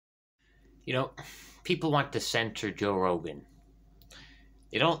You know, people want to censor Joe Rogan.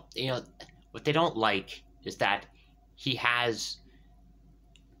 They don't, what they don't like is that he has,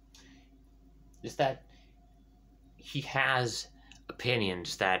 is that he has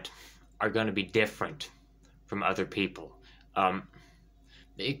opinions that are going to be different from other people.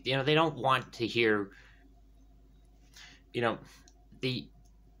 They don't want to hear, you know, the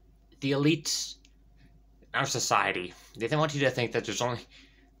the elites in our society. They don't want you to think that there's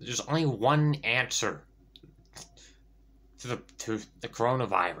only one answer to the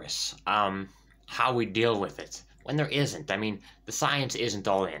coronavirus. How we deal with it when there isn't. I mean, the science isn't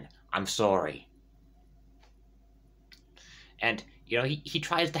all in. I'm sorry. And he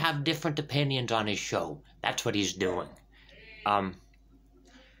tries to have different opinions on his show. That's what he's doing. Um,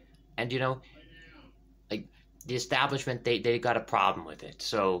 and like the establishment, they got a problem with it.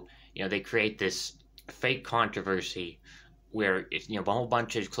 So they create this fake controversy where it's a whole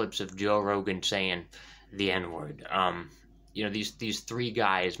bunch of clips of Joe Rogan saying the N word. These three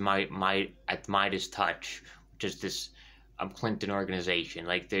guys, might at Midas Touch, which is this Clinton organization,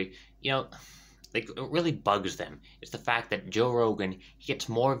 like they like it really bugs them. It's the fact that Joe Rogan, he gets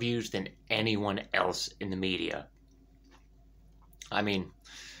more views than anyone else in the media. I mean,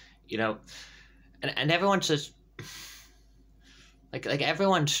 and everyone says, like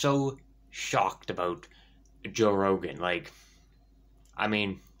everyone's so shocked about Joe Rogan. Like, I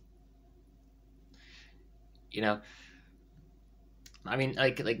mean, no,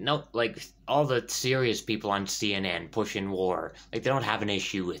 like all the serious people on CNN pushing war, like they don't have an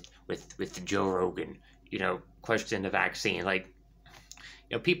issue with Joe Rogan, questioning the vaccine. Like,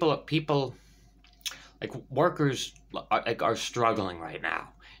 people like workers are struggling right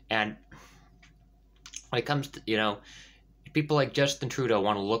now, and when it comes to people like Justin Trudeau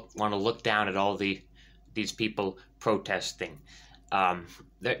want to look down at all these people protesting.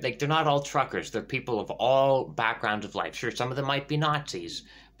 They're not all truckers. They're people of all backgrounds of life. Sure, some of them might be Nazis,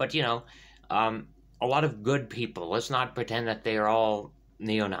 but a lot of good people. Let's not pretend that they are all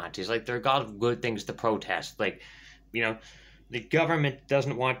neo-Nazis. Like, there are a lot of good things to protest. Like, the government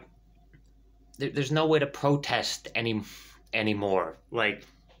doesn't want. There's no way to protest anymore. Like,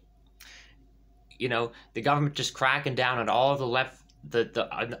 the government just cracking down on all of the left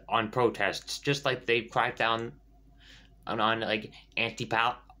on protests, just like they've cracked down on like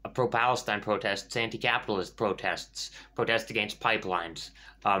pro-Palestine protests, anti-capitalist protests against pipelines,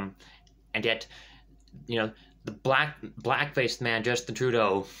 and yet, the black-faced man Justin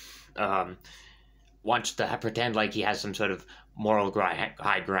Trudeau wants to pretend like he has some sort of moral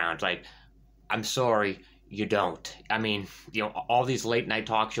high ground. Like, I'm sorry, you don't. I mean, all these late night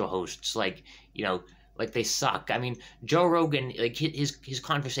talk show hosts, like they suck. I mean, Joe Rogan, like his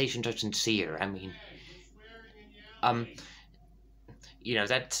conversations are sincere. I mean,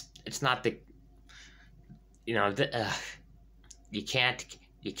 that's it's not the you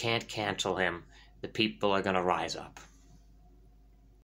can't cancel him. The people are gonna rise up.